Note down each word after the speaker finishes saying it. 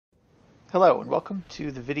Hello and welcome to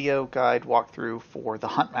the video guide walkthrough for the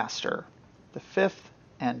Huntmaster, the fifth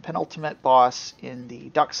and penultimate boss in the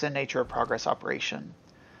Dxun Nature of Progress operation.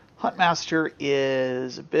 Huntmaster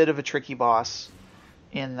is a bit of a tricky boss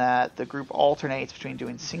in that the group alternates between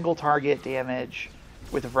doing single target damage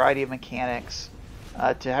with a variety of mechanics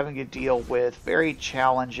to having to deal with very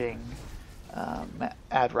challenging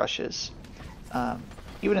ad rushes.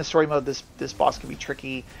 Even in story mode, this boss can be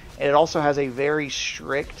tricky, and it also has a very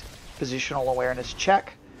strict positional awareness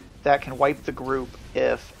check that can wipe the group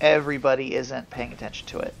if everybody isn't paying attention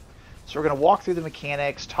to it. So we're going to walk through the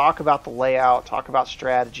mechanics, talk about the layout, talk about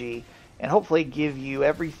strategy, and hopefully give you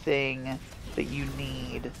everything that you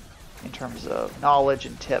need in terms of knowledge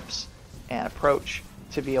and tips and approach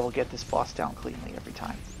to be able to get this boss down cleanly every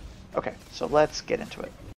time. Okay, so let's get into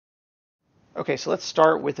it. Okay, so let's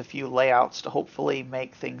start with a few layouts to hopefully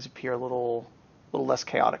make things appear a little less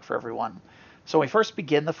chaotic for everyone. So when we first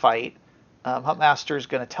begin the fight, Huntmaster is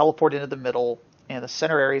going to teleport into the middle, and the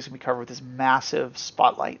center area is going to be covered with this massive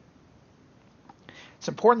spotlight. It's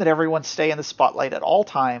important that everyone stay in the spotlight at all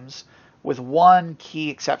times, with one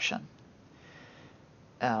key exception.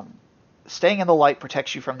 Staying in the light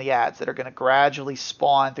protects you from the ads that are going to gradually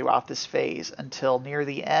spawn throughout this phase until near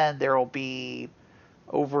the end there will be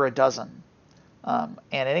over a dozen. And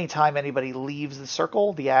anytime anybody leaves the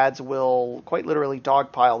circle, the ads will quite literally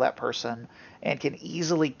dogpile that person and can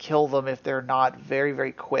easily kill them if they're not very,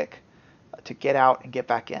 very quick to get out and get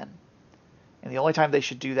back in. And the only time they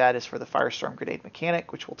should do that is for the Firestorm Grenade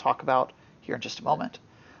mechanic, which we'll talk about here in just a moment.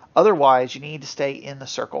 Otherwise, you need to stay in the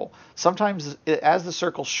circle. Sometimes as the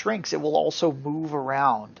circle shrinks, it will also move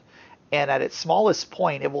around. And at its smallest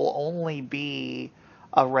point, it will only be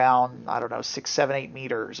around, I don't know, 6, 7, 8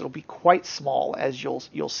 meters. It'll be quite small, as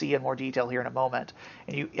you'll see in more detail here in a moment.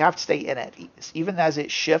 And you have to stay in it. Even as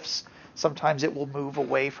it shifts, sometimes it will move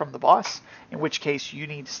away from the boss, in which case you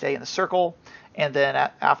need to stay in the circle. And then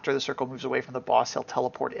after the circle moves away from the boss, he'll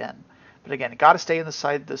teleport in. But again, you got to stay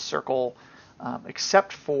inside the circle,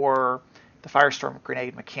 except for the Firestorm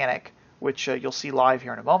Grenade mechanic, which you'll see live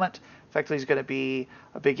here in a moment. Effectively, is going to be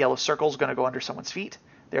a big yellow circle is going to go under someone's feet.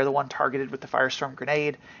 They're the one targeted with the Firestorm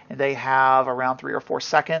Grenade, and they have around 3 or 4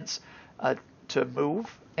 seconds to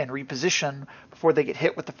move and reposition before they get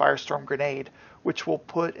hit with the Firestorm Grenade, which will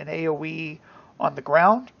put an AoE on the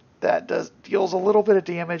ground that deals a little bit of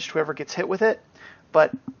damage to whoever gets hit with it,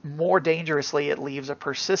 but more dangerously, it leaves a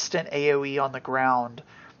persistent AoE on the ground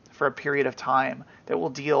for a period of time that will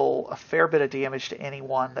deal a fair bit of damage to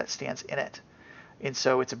anyone that stands in it. And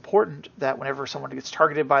so it's important that whenever someone gets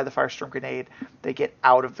targeted by the Firestorm Grenade, they get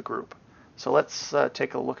out of the group. So let's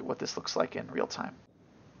take a look at what this looks like in real time.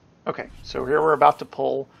 Okay, so here we're about to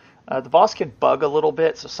pull. The boss can bug a little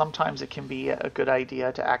bit, so sometimes it can be a good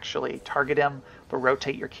idea to actually target him, but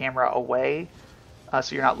rotate your camera away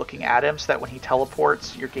so you're not looking at him, so that when he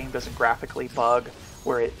teleports, your game doesn't graphically bug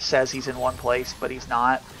where it says he's in one place, but he's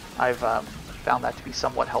not. I've found that to be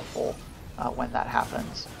somewhat helpful when that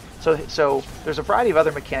happens. So there's a variety of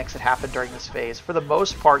other mechanics that happen during this phase. For the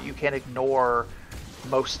most part, you can ignore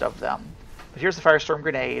most of them. But here's the Firestorm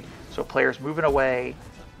Grenade. So players moving away.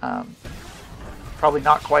 Probably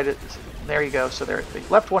not quite. There you go. So they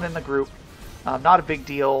left one in the group. Not a big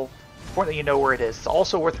deal. Important that you know where it is. It's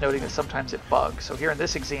also worth noting that sometimes it bugs. So here in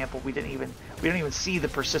this example, we didn't even see the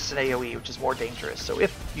persistent AoE, which is more dangerous. So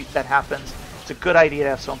if that happens, it's a good idea to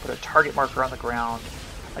have someone put a target marker on the ground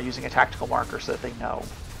using a tactical marker so that they know.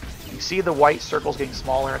 You see the white circles getting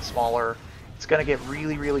smaller and smaller. It's going to get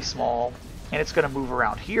really, really small, and it's going to move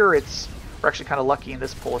around. Here, we're actually kind of lucky in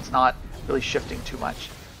this pull. It's not really shifting too much.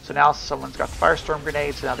 So now someone's got the Firestorm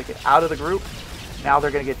Grenade, so now they get out of the group. Now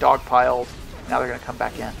they're going to get dogpiled. Now they're going to come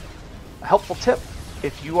back in. A helpful tip,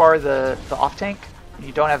 if you are the off-tank and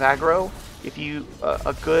you don't have aggro,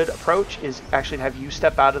 a good approach is actually to have you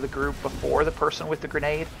step out of the group before the person with the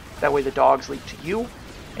grenade. That way the dogs leap to you.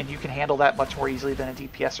 And you can handle that much more easily than a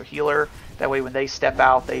DPS or healer. That way when they step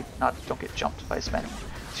out, they don't get jumped by as many.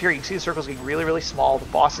 So here you can see the circle's getting really, really small. The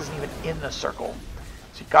boss isn't even in the circle.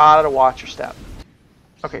 So you gotta watch your step.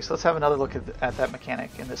 Okay, so let's have another look at that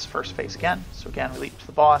mechanic in this first phase again. So again, we leap to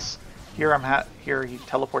the boss. Here he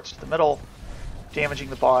teleports to the middle, damaging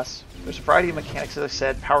the boss. There's a variety of mechanics, as I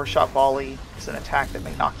said. Power Shot Volley is an attack that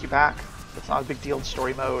may knock you back. That's not a big deal in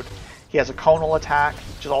story mode. He has a conal attack,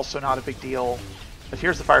 which is also not a big deal. But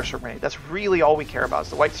here's the Firestorm Grenade. That's really all we care about, is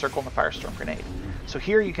the white circle and the Firestorm Grenade. So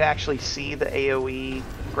here you can actually see the AoE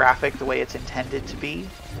graphic the way it's intended to be.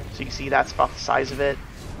 So you can see that's about the size of it.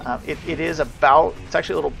 It's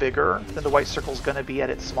actually a little bigger than the white circle is going to be at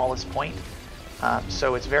its smallest point.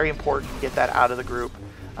 So it's very important to get that out of the group.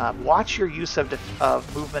 Watch your use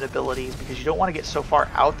of movement abilities, because you don't want to get so far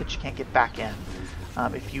out that you can't get back in.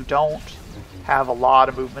 If you don't have a lot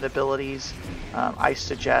of movement abilities, I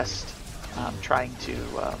suggest trying to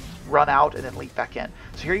run out and then leap back in.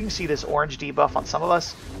 So here you can see this orange debuff on some of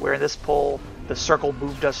us, where in this pull the circle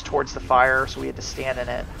moved us towards the fire, so we had to stand in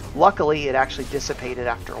it. Luckily it actually dissipated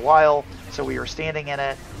after a while, so we were standing in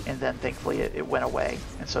it, and then thankfully it went away.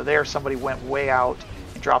 And so there somebody went way out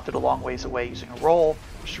and dropped it a long ways away using a roll,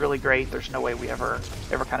 which is really great. There's no way we ever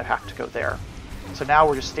kind of have to go there. So now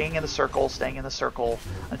we're just staying in the circle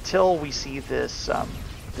until we see this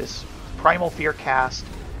this Primal Fear cast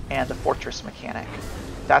and the Fortress mechanic.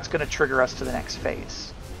 That's going to trigger us to the next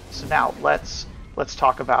phase. So now let's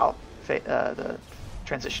talk about the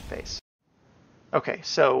transition phase. Okay,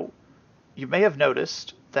 so you may have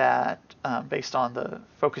noticed that based on the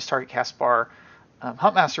focus target cast bar,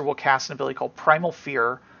 Huntmaster will cast an ability called Primal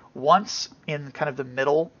Fear once in kind of the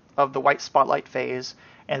middle of the white spotlight phase,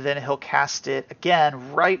 and then he'll cast it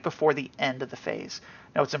again right before the end of the phase.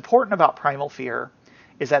 Now what's important about Primal Fear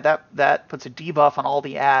is that puts a debuff on all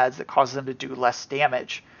the adds that causes them to do less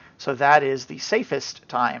damage. So that is the safest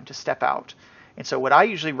time to step out. And so what I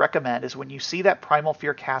usually recommend is when you see that Primal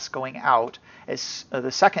Fear cast going out as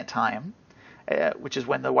the second time, which is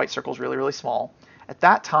when the white circle is really, really small, at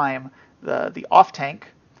that time the off tank,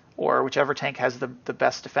 or whichever tank has the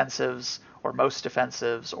best defensives or most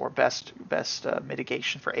defensives or best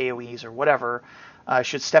mitigation for AoEs or whatever,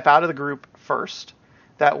 should step out of the group first.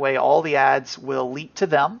 That way all the adds will leap to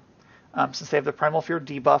them. Since they have the Primal Fear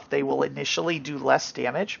debuff, they will initially do less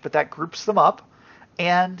damage, but that groups them up,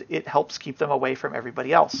 and it helps keep them away from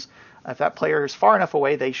everybody else. If that player is far enough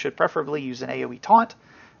away, they should preferably use an AoE taunt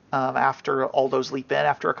after all those leap in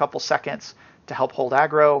after a couple seconds to help hold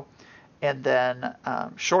aggro. And then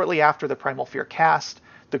shortly after the Primal Fear cast,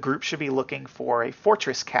 the group should be looking for a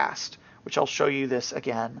Fortress cast, which I'll show you this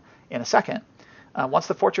again in a second. Once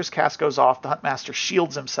the Fortress cast goes off, the Huntmaster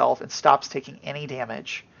shields himself and stops taking any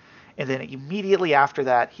damage. And then immediately after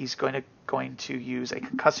that, he's going to use a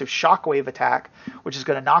concussive shockwave attack, which is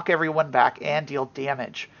going to knock everyone back and deal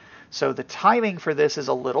damage. So the timing for this is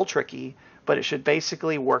a little tricky, but it should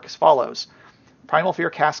basically work as follows. Primal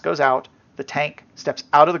Fear cast goes out, the tank steps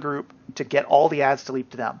out of the group to get all the adds to leap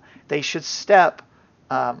to them. They should step,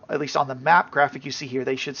 at least on the map graphic you see here,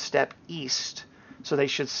 they should step east. So they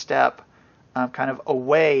should step kind of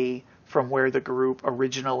away from where the group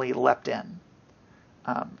originally leapt in.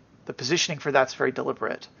 The positioning for that's very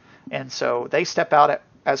deliberate. And so they step out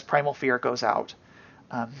as Primal Fear goes out.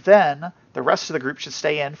 Then the rest of the group should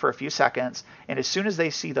stay in for a few seconds, and as soon as they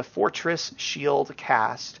see the Fortress shield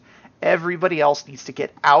cast, everybody else needs to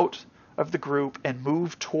get out of the group and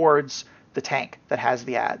move towards the tank that has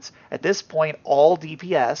the adds. At this point, all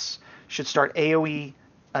DPS should start AoE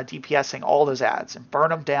DPSing all those adds and burn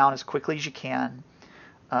them down as quickly as you can.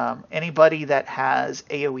 Anybody that has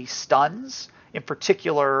AoE stuns, in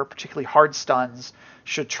particular, particularly hard stuns,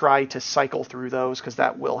 should try to cycle through those, because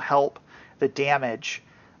that will help the damage.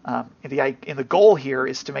 And the goal here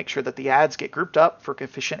is to make sure that the adds get grouped up for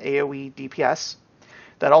efficient AoE DPS.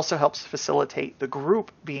 That also helps facilitate the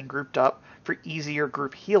group being grouped up for easier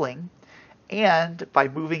group healing. And by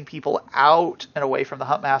moving people out and away from the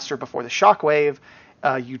Huntmaster before the shockwave,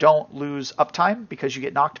 you don't lose uptime, because you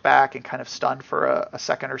get knocked back and kind of stunned for a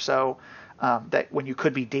second or so, that when you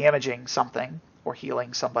could be damaging something or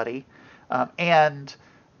healing somebody, and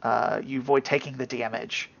you avoid taking the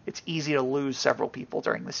damage. It's easy to lose several people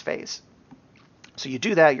during this phase. So you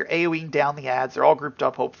do that, you're AoEing down the adds, they're all grouped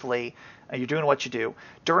up hopefully, you're doing what you do.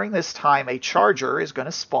 During this time, a charger is going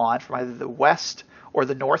to spawn from either the west or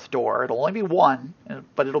the north door. It'll only be one,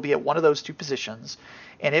 but it'll be at one of those two positions,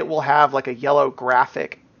 and it will have like a yellow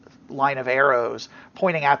graphic line of arrows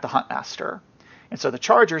pointing at the Huntmaster. And so the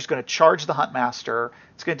charger is going to charge the Huntmaster.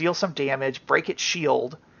 It's going to deal some damage, break its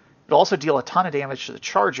shield. It'll also deal a ton of damage to the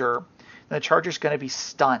charger, and the charger is going to be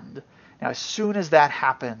stunned. Now, as soon as that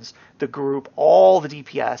happens, the group, all the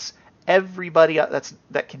DPS, everybody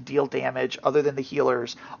that can deal damage other than the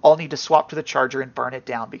healers, all need to swap to the charger and burn it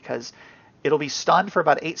down, because it'll be stunned for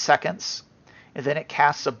about 8 seconds, and then it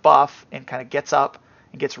casts a buff and kind of gets up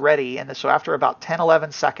and gets ready. And so after about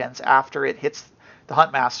 10-11 seconds after it hits the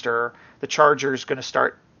Huntmaster, the charger is going to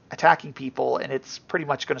start attacking people, and it's pretty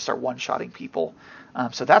much going to start one-shotting people.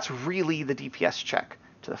 So that's really the DPS check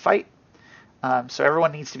to the fight. So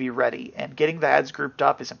everyone needs to be ready, and getting the adds grouped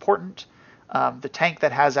up is important. The tank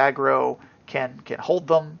that has aggro can hold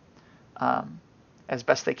them as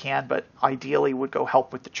best they can, but ideally would go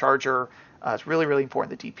help with the charger. It's really, really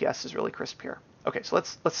important. The DPS is really crisp here. Okay, so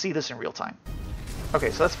let's see this in real time. Okay,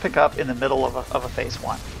 so let's pick up in the middle of a phase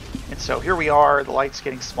 1. And so here we are, the light's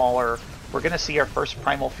getting smaller. We're going to see our first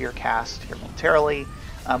Primal Fear cast here momentarily.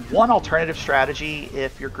 One alternative strategy,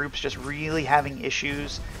 if your group's just really having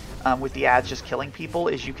issues with the ads just killing people,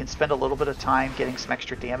 is you can spend a little bit of time getting some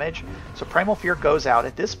extra damage. So Primal Fear goes out.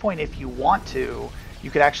 At this point, if you want to, you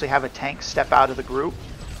could actually have a tank step out of the group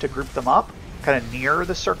to group them up, kind of near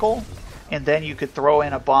the circle, and then you could throw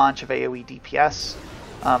in a bunch of AoE DPS.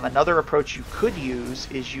 Another approach you could use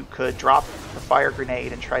is you could drop the fire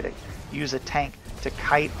grenade and try to use a tank to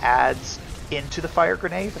kite ads into the fire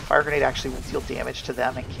grenade. The fire grenade actually will deal damage to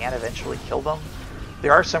them and can eventually kill them.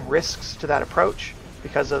 There are some risks to that approach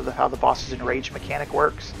because of how the boss's enrage mechanic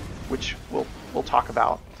works, which we'll talk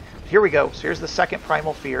about. Here we go. So here's the second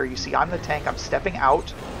Primal Fear. You see I'm the tank. I'm stepping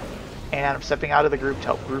out, and I'm stepping out of the group to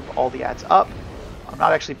help group all the ads up. I'm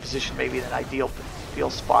not actually positioned maybe in an ideal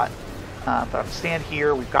spot, but I'm stand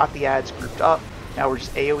here. We've got the ads grouped up. Now we're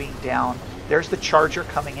just AoEing down. There's the charger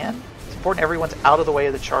coming in. It's important everyone's out of the way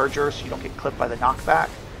of the charger so you don't get clipped by the knockback.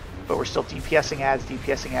 But we're still DPSing ads,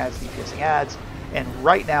 DPSing ads, DPSing ads. And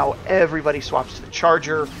right now, everybody swaps to the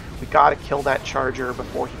charger. We got to kill that charger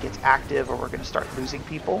before he gets active, or we're going to start losing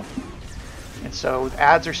people. And so the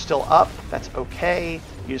ads are still up. That's okay.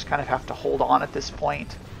 You just kind of have to hold on at this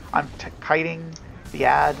point. I'm kiting the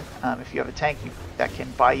ad. If you have a tank, that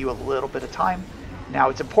can buy you a little bit of time. Now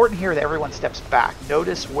it's important here that everyone steps back.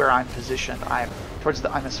 Notice where I'm positioned. I'm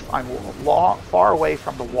far away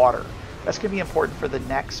from the water. That's going to be important for the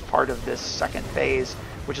next part of this second phase,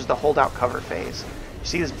 which is the holdout cover phase. You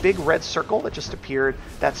see this big red circle that just appeared?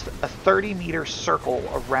 That's a 30-meter circle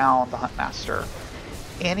around the Huntmaster.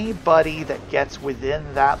 Anybody that gets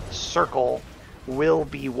within that circle will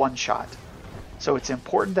be one-shot. So it's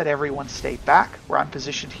important that everyone stay back. Where I'm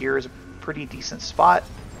positioned here is a pretty decent spot,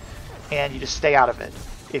 and you just stay out of it.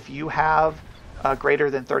 If you have a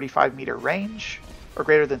greater than 35-meter range, or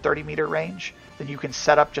greater than 30-meter range, then you can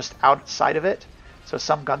set up just outside of it. So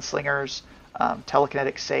some gunslingers,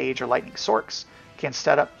 telekinetic sage, or lightning sorks can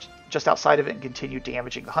set up just outside of it and continue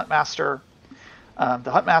damaging the Huntmaster.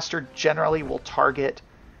 The Huntmaster generally will target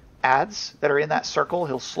ads that are in that circle.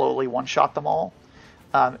 He'll slowly one-shot them all.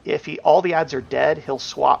 If all the ads are dead, he'll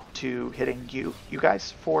swap to hitting you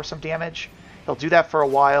guys for some damage. He'll do that for a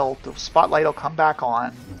while. The spotlight will come back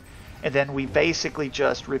on, and then we basically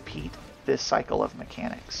just repeat this cycle of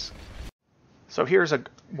mechanics. So here's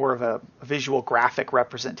more of a visual graphic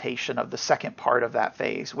representation of the second part of that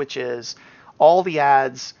phase, which is all the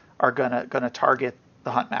ads are gonna target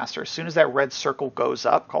the Huntmaster. As soon as that red circle goes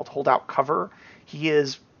up, called holdout cover, he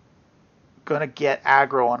is gonna get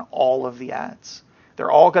aggro on all of the ads.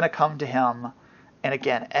 They're all gonna come to him, and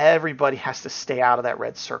again, everybody has to stay out of that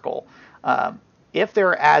red circle. If there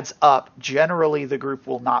are ads up, generally the group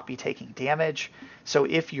will not be taking damage. So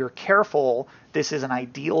if you're careful, this is an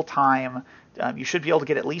ideal time. You should be able to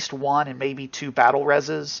get at least 1 and maybe 2 battle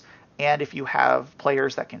reses. And if you have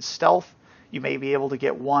players that can stealth, you may be able to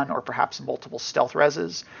get 1 or perhaps multiple stealth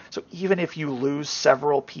reses. So even if you lose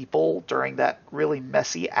several people during that really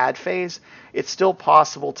messy ad phase, it's still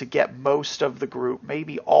possible to get most of the group,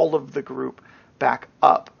 maybe all of the group, back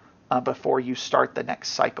up before you start the next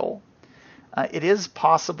cycle. It is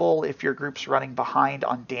possible if your group's running behind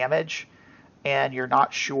on damage and you're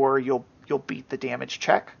not sure you'll beat the damage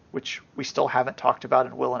check, which we still haven't talked about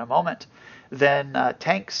and will in a moment, then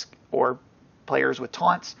tanks or players with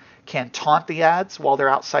taunts can taunt the ads while they're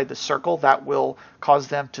outside the circle. That will cause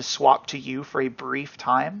them to swap to you for a brief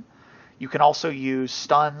time. You can also use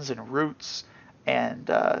stuns and roots and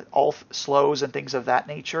all slows and things of that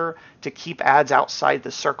nature to keep ads outside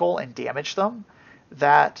the circle and damage them.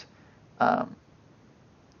 That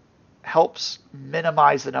helps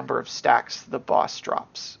minimize the number of stacks the boss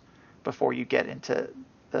drops before you get into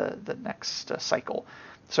the next cycle.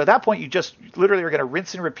 So at that point, you just literally are going to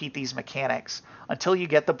rinse and repeat these mechanics until you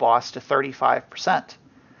get the boss to 35%.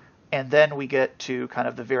 And then we get to kind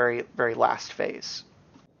of the very, very last phase.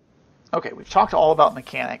 Okay, we've talked all about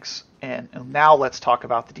mechanics, and now let's talk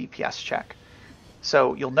about the DPS check.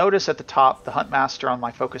 So you'll notice at the top, the Huntmaster on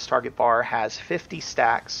my focus target bar has 50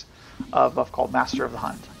 stacks of buff called Master of the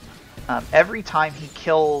Hunt. Every time he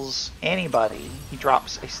kills anybody, he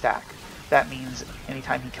drops a stack. That means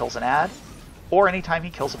anytime he kills an ad, or anytime he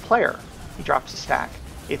kills a player, he drops a stack.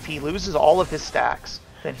 If he loses all of his stacks,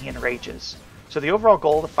 then he enrages. So the overall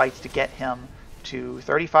goal of the fight is to get him to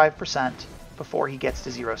 35% before he gets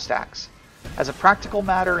to 0 stacks. As a practical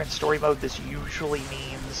matter, in story mode, this usually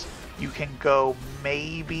means you can go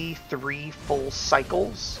maybe 3 full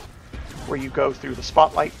cycles, where you go through the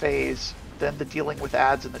spotlight phase, then the dealing with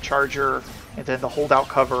ads in the charger, and then the holdout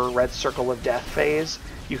cover red circle of death phase.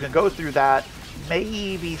 You can go through that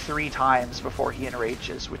maybe 3 times before he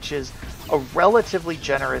enrages, which is a relatively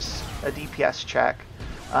generous DPS check,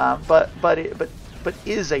 but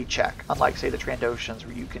is a check, unlike say the Trandoshans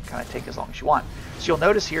where you can kind of take as long as you want. So you'll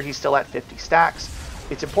notice here he's still at 50 stacks.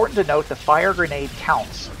 It's important to note the fire grenade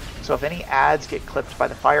counts. So if any ads get clipped by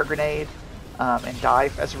the fire grenade and die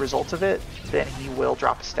as a result of it, then he will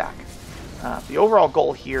drop a stack. The overall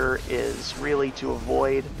goal here is really to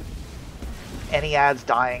avoid any ads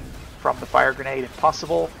dying from the fire grenade if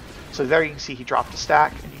possible. So there you can see he dropped a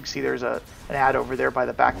stack, and you can see there's an ad over there by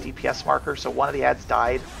the back DPS marker. So one of the ads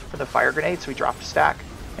died from the fire grenade, so he dropped a stack,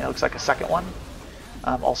 and it looks like a second one,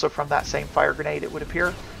 also from that same fire grenade it would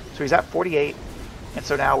appear. So he's at 48, and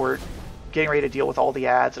so now we're getting ready to deal with all the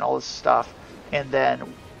ads and all this stuff, and then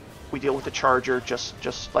we deal with the charger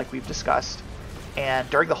just like we've discussed. And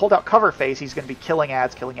during the holdout cover phase, he's going to be killing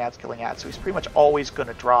ads, killing ads, killing ads. So he's pretty much always going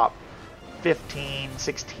to drop 15,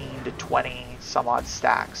 16 to 20 some odd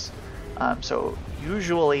stacks. So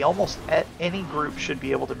usually almost any group should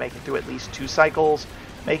be able to make it through at least 2 cycles.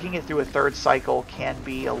 Making it through a 3rd cycle can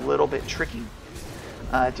be a little bit tricky,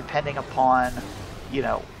 depending upon, you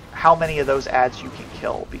know, how many of those ads you can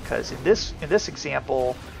kill. Because in this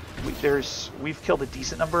example, we've killed a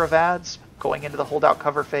decent number of ads going into the holdout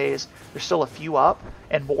cover phase. There's still a few up,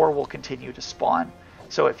 and more will continue to spawn.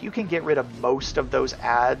 So if you can get rid of most of those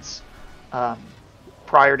ads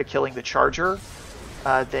prior to killing the charger,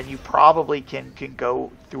 then you probably can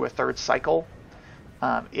go through a 3rd cycle.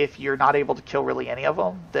 If you're not able to kill really any of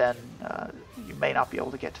them, then you may not be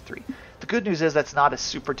able to get to 3. The good news is that's not a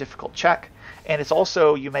super difficult check, and it's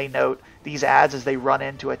also, you may note, these ads as they run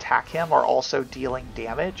in to attack him are also dealing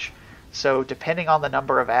damage. So depending on the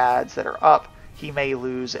number of ads that are up, he may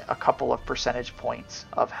lose a couple of percentage points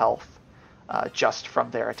of health just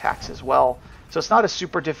from their attacks as well. So it's not a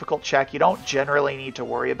super difficult check. You don't generally need to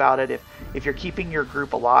worry about it. If you're keeping your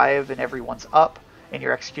group alive and everyone's up and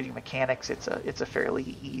you're executing mechanics, it's a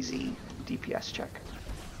fairly easy DPS check.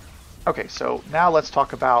 Okay, so now let's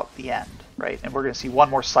talk about the end, right? And we're going to see one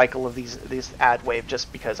more cycle of this ad wave,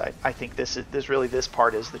 just because I think this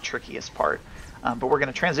part is the trickiest part. But we're going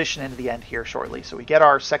to transition into the end here shortly. So we get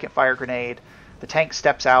our second fire grenade. The tank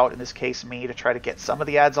steps out, in this case me, to try to get some of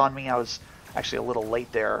the ads on me. I was actually a little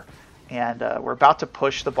late there. And we're about to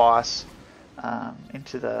push the boss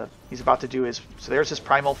into the... He's about to do his... So there's his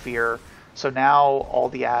Primal Fear. So now all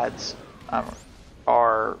the ads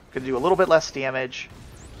are going to do a little bit less damage.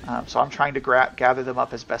 So I'm trying to gather them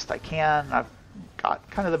up as best I can. I've got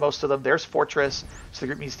kind of the most of them. There's Fortress. So the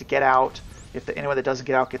group needs to get out. If anyone that doesn't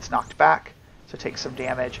get out gets knocked back, so take some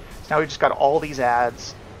damage. So now we've just got all these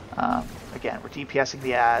ads. Again, we're DPSing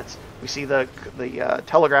the ads. We see the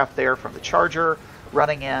telegraph there from the charger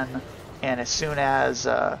running in. And as soon as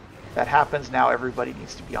that happens, now everybody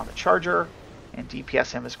needs to be on the charger and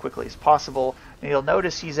DPS him as quickly as possible. And you'll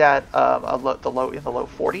notice he's at in the low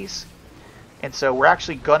 40s. And so we're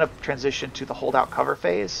actually going to transition to the holdout cover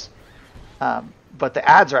phase. But the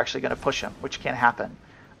ads are actually going to push him, which can happen.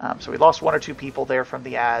 So we lost 1 or 2 people there from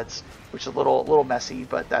the ads, which is a little messy,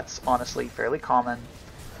 but that's honestly fairly common.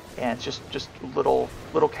 And just a little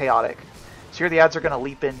chaotic. So here the ads are going to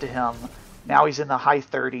leap into him. Now he's in the high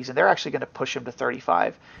 30s, and they're actually going to push him to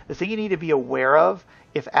 35. The thing you need to be aware of,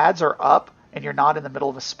 if ads are up and you're not in the middle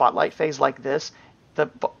of a spotlight phase like this, the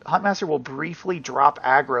Huntmaster will briefly drop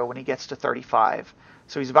aggro when he gets to 35.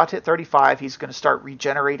 So he's about to hit 35. He's going to start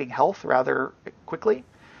regenerating health rather quickly.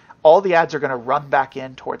 All the ads are going to run back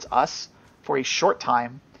in towards us for a short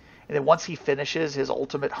time. And then once he finishes his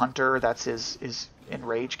ultimate hunter, that's his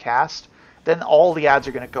enrage cast, then all the ads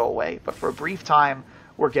are going to go away. But for a brief time,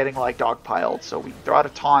 we're getting like dogpiled. So we throw out a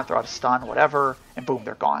taunt, throw out a stun, whatever, and boom,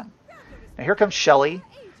 they're gone. Now here comes Shelly.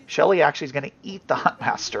 Shelly actually is going to eat the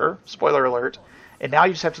Huntmaster. Spoiler alert. And now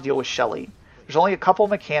you just have to deal with Shelly. There's only a couple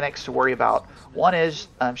mechanics to worry about. One is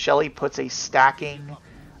Shelly puts a stacking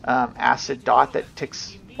acid dot that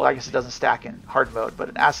ticks. Well, I guess it doesn't stack in hard mode, but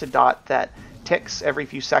an acid dot that ticks every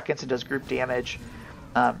few seconds and does group damage.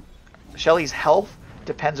 Shelly's health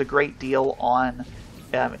depends a great deal on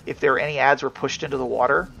if there are any ads were pushed into the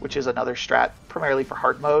water, which is another strat primarily for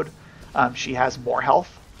hard mode. She has more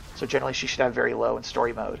health, so generally she should have very low in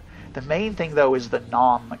story mode. The main thing though is the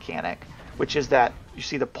nom mechanic, which is that you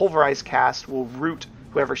see the pulverized cast will root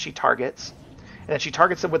whoever she targets, and then she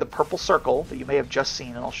targets them with a purple circle that you may have just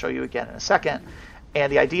seen, and I'll show you again in a second. And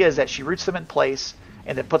the idea is that she roots them in place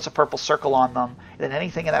and then puts a purple circle on them, and then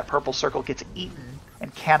anything in that purple circle gets eaten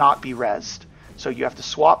and cannot be rezzed. So you have to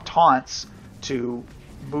swap taunts to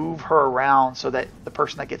move her around so that the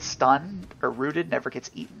person that gets stunned or rooted never gets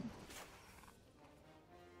eaten.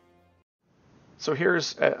 So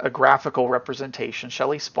here's a graphical representation.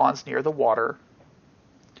 Shelly spawns near the water.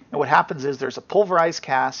 And what happens is there's a pulverized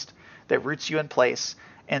cast that roots you in place,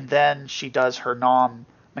 and then she does her nom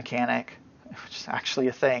mechanic, which is actually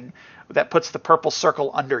a thing, that puts the purple circle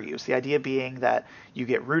under you. So the idea being that you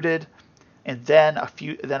get rooted, and then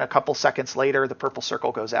a couple seconds later, the purple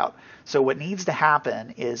circle goes out. So what needs to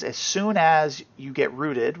happen is as soon as you get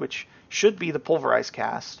rooted, which should be the pulverized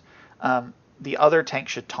cast, the other tank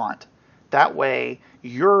should taunt. That way,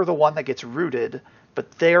 you're the one that gets rooted,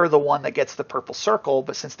 but they're the one that gets the purple circle,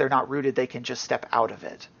 but since they're not rooted, they can just step out of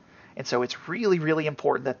it. And so it's really, really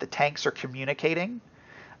important that the tanks are communicating.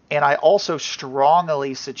 And I also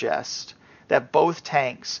strongly suggest that both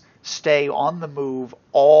tanks stay on the move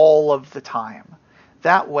all of the time.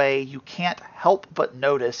 That way, you can't help but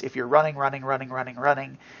notice if you're running,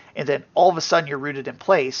 and then all of a sudden you're rooted in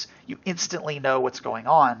place, you instantly know what's going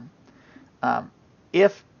on.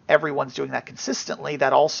 If everyone's doing that consistently,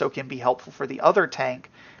 that also can be helpful for the other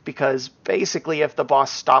tank, because basically if the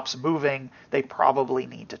boss stops moving, they probably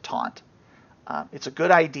need to taunt. It's a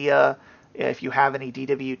good idea if you have any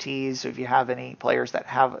DWTs, or if you have any players that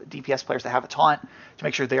have DPS players that have a taunt, to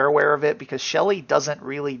make sure they're aware of it, because Shelly doesn't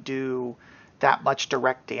really do that much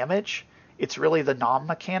direct damage. It's really the nom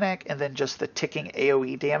mechanic and then just the ticking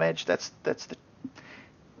AoE damage. That's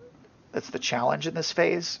the challenge in this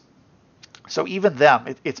phase. So even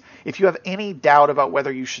them, it's if you have any doubt about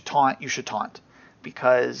whether you should taunt,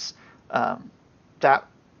 because that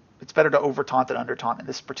it's better to over taunt than under taunt in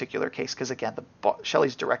this particular case, because again,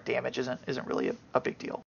 Shelly's direct damage isn't really a big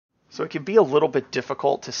deal. So it can be a little bit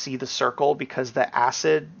difficult to see the circle because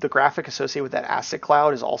the graphic associated with that acid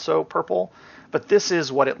cloud is also purple, but this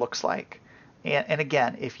is what it looks like. And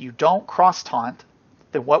again, if you don't cross taunt,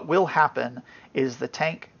 then what will happen is the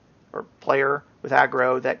tank or player with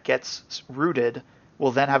aggro that gets rooted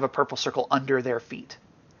will then have a purple circle under their feet.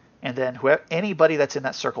 And then anybody that's in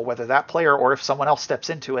that circle, whether that player or if someone else steps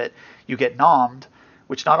into it, you get nommed,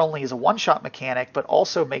 which not only is a one-shot mechanic, but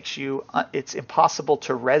also makes you, it's impossible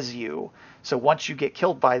to res you. So once you get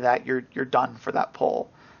killed by that, you're done for that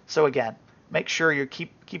pull. So again, make sure you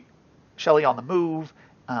keep Shelly on the move,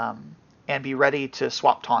 and be ready to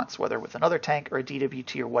swap taunts, whether with another tank or a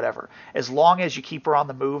DWT or whatever. As long as you keep her on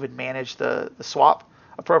the move and manage the swap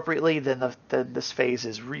appropriately, then this phase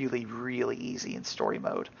is really, really easy in story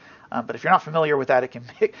mode. But if you're not familiar with that,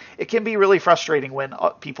 it can be really frustrating when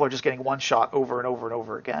people are just getting one shot over and over and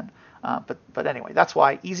over again. But anyway, that's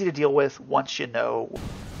why easy to deal with once you know.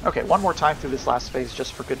 Okay, one more time through this last phase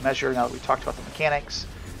just for good measure, now that we've talked about the mechanics.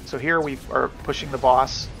 So here we are pushing the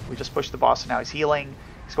boss. We just pushed the boss and now he's healing.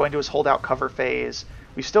 He's going to his holdout cover phase.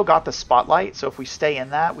 We've still got the spotlight, so if we stay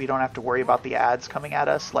in that, we don't have to worry about the ads coming at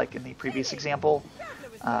us like in the previous example.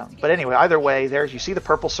 But anyway, either way, you see the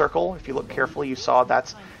purple circle. If you look carefully, you saw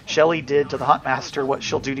that's Shelly did to the Huntmaster what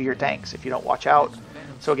she'll do to your tanks if you don't watch out.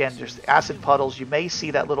 So again, there's the acid puddles. You may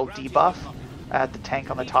see that little debuff at the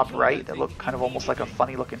tank on the top right that looked kind of almost like a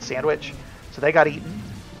funny looking sandwich. So they got eaten.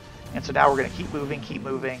 And so now we're going to keep moving.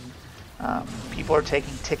 People are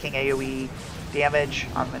taking ticking AoE damage.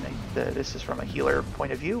 This is from a healer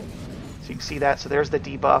point of view. So you can see that. So there's the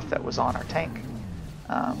debuff that was on our tank.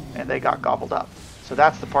 And they got gobbled up. So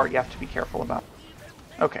that's the part you have to be careful about.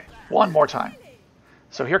 Okay, one more time.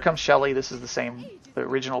 So here comes Shelly. This is the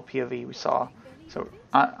original POV we saw. So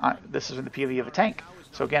this is in the POV of a tank.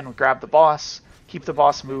 So again, we grab the boss, keep the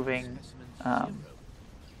boss moving. And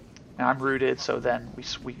I'm rooted, so then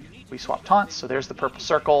we swap taunts. So there's the purple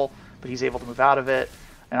circle, but he's able to move out of it.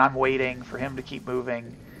 And I'm waiting for him to keep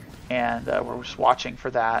moving. And we're just watching for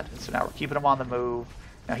that. And so now we're keeping him on the move.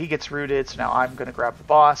 Now he gets rooted, so now I'm going to grab the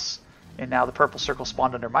boss. And now the purple circle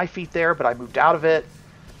spawned under my feet there, but I moved out of it.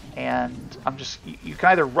 And you can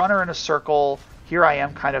either run her in a circle. Here I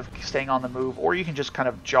am kind of staying on the move, or you can just kind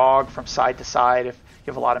of jog from side to side if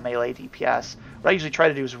you have a lot of melee DPS. What I usually try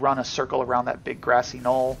to do is run a circle around that big grassy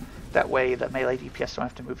knoll. That way the melee DPS don't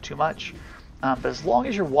have to move too much. But as long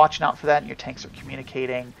as you're watching out for that and your tanks are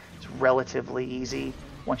communicating, it's relatively easy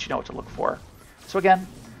once you know what to look for. So again,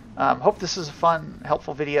 hope this is a fun,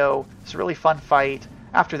 helpful video. It's a really fun fight.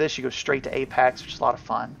 After this, you go straight to Apex, which is a lot of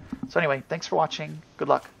fun. So anyway, thanks for watching. Good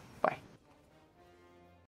luck.